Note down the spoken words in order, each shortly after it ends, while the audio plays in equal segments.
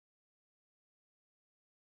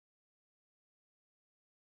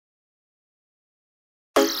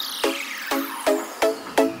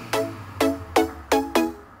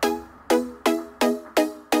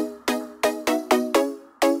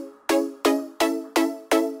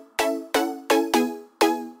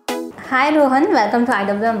Hi Rohan, welcome to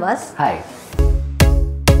IWMBuzz. Hi.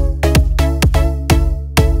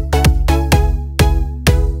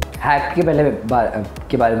 Hack के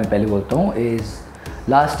बारे में पहले बोलता हूँ is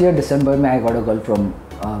last year December में I got a call from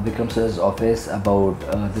Vikram sir's office about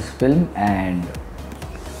this film and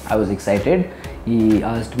I was excited. He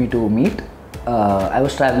asked me to meet. I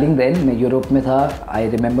was traveling then. मैं Europe में था. I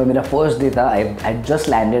remember मेरा first day था. I had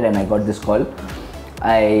just landed and I got this call.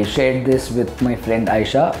 I shared this with my friend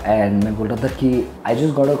Aisha and मैं बोल रहा था कि I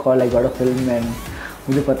just got a call, I got a film and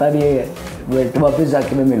मुझे पता नहीं है बट वापस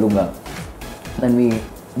जाके मैं मिलूँगा. Then we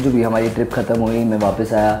जो भी हमारी ट्रिप ख़त्म हुई मैं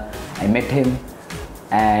वापस आया. I met him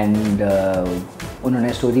and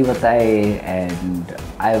उन्होंने स्टोरी बताए and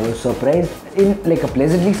I was surprised in like a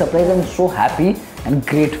pleasantly surprised and so happy and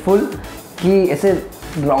grateful कि ऐसे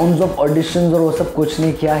राउंड्स ऑफ ऑडिशंस और वो सब कुछ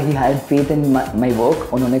नहीं किया. He had faith in my work.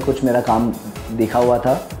 उन्होंने कुछ मेरा काम देखा हुआ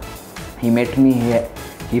था. ही मेट मी,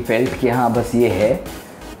 ही फेल्ट कि हाँ बस ये है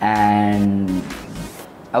and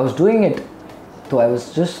I was doing it. तो I was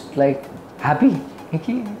just like happy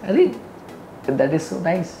कि अरे that is so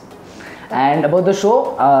nice. And about the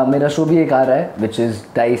show, मेरा शो भी एक आ रहा है which is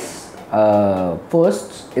dice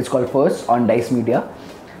first. It's called first on dice media.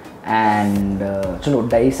 And चलो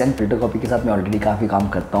डाइस एंड फिल्टर कॉपी के साथ मैं ऑलरेडी काफ़ी काम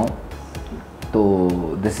करता हूँ. तो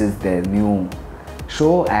this is the new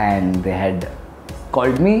show and they had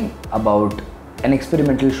called me about an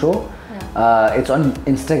experimental show. It's on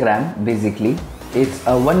Instagram basically. It's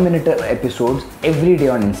a 1-minute episodes every day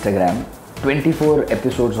on Instagram. 24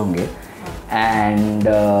 episodes होंगे and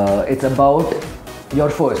it's about your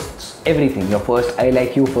firsts, everything. Your first I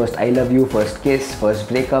like you, first I love you, first kiss, first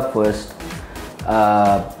breakup, first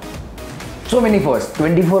so many first,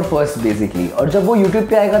 24 first basically. और जब वो YouTube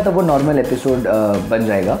पे आएगा तब वो normal episode बन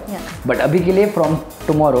जाएगा. But अभी के लिए from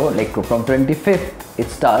tomorrow, like from 25th,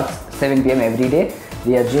 it starts 7 PM every day.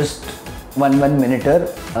 They are just 1-minute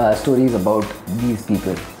stories about these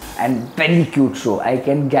people and very cute show. I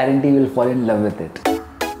can guarantee you'll fall in love with it.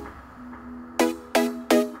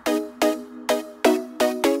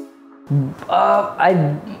 I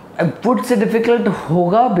would say difficult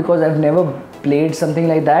होगा because I've never played something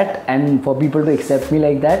like that and for people to accept me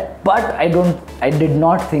like that, but I did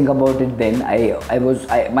not think about it then.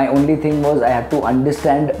 My only thing was I had to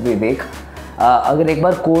understand Vivek. अगर एक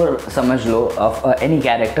बार core समझ लो of any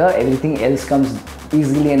character, everything else comes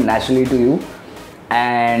easily and naturally to you.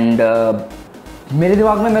 And मेरे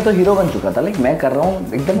दिमाग में मैं तो hero बन चुका था. मैं कर रहा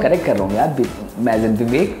हूँ, एकदम करेक्ट कर रहा हूँ यार. मैं एज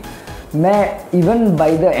विवेक, मैं even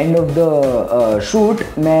by the end of the shoot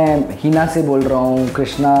मैं हीना से बोल रहा हूँ,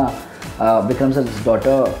 Krishna Vikram sir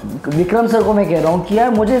daughter, Vikram sir को मैं कह रहा हूँ कि यार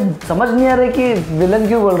मुझे समझ नहीं आ रहा है कि विलन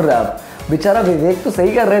क्यों बोल रहे हैं आप. बेचारा विवेक तो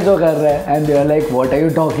सही कर रहे हैं जो कर रहा है. And they are like what are you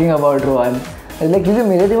talking about Rohan. Like क्योंकि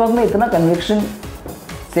मेरे दिमाग में इतना कन्विक्शन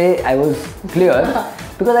से I was clear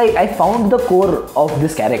because I found the core of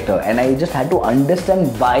this character and I just had to understand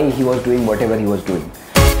why he was doing what ever he was doing.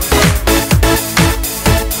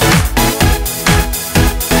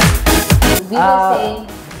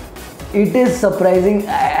 It is surprising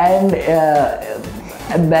and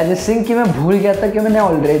embarrassing कि मैं भूल गया था कि मैंने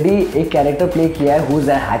already एक character play किया है who's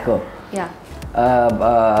a hacker.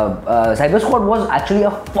 Cyber squad was actually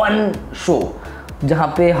a fun show जहाँ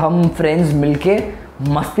पे हम फ्रेंड्स मिलके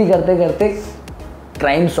मस्ती करते करते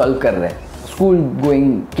क्राइम सॉल्व कर रहे हैं. School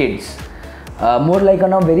going kids, more like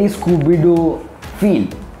on a very Scooby-do feel.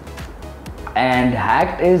 And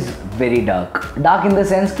hacked is very dark in the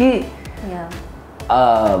sense कि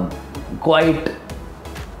quite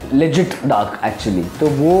legit dark actually. तो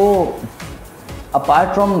वो apart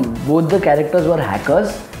from both the characters were hackers,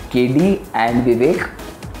 KD and Vivek,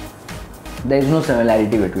 there is no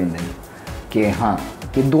similarity between them. कि हाँ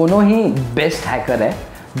कि दोनों ही best hacker है.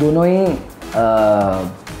 दोनों ही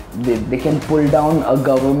they can pull down a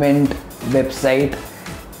government website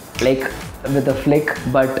like with a flick,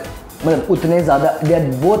 but मतलब उतने ज़्यादा they are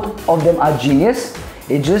both of them are genius.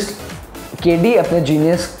 It just KD अपने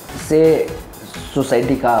जीनियस से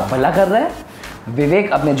सोसाइटी का भला कर रहा है,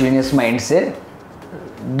 विवेक अपने जीनियस माइंड से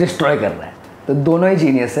डिस्ट्रॉय कर रहा है. तो दोनों ही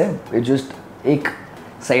जीनियस है. इट जस्ट एक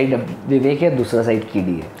साइड विवेक है, दूसरा साइड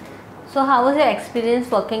केडी है. So how was your experience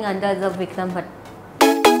working under the Vikram Bhatt?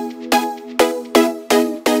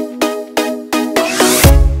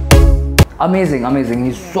 Amazing.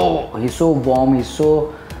 He's so warm, he's so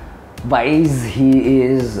wise, he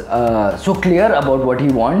is so clear about what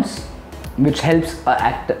he wants, which helps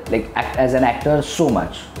act as an actor so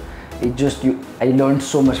much. I learned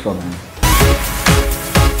so much from him.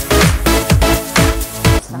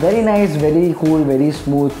 Very nice, very cool, very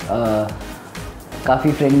smooth.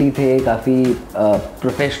 काफ़ी friendly थे, काफ़ी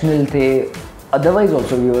professional थे. Otherwise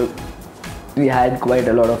also we were we had quite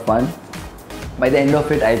a lot of fun. By the end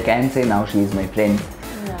of it, I can say now she is my friend.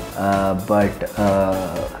 Yeah. But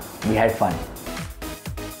we had fun.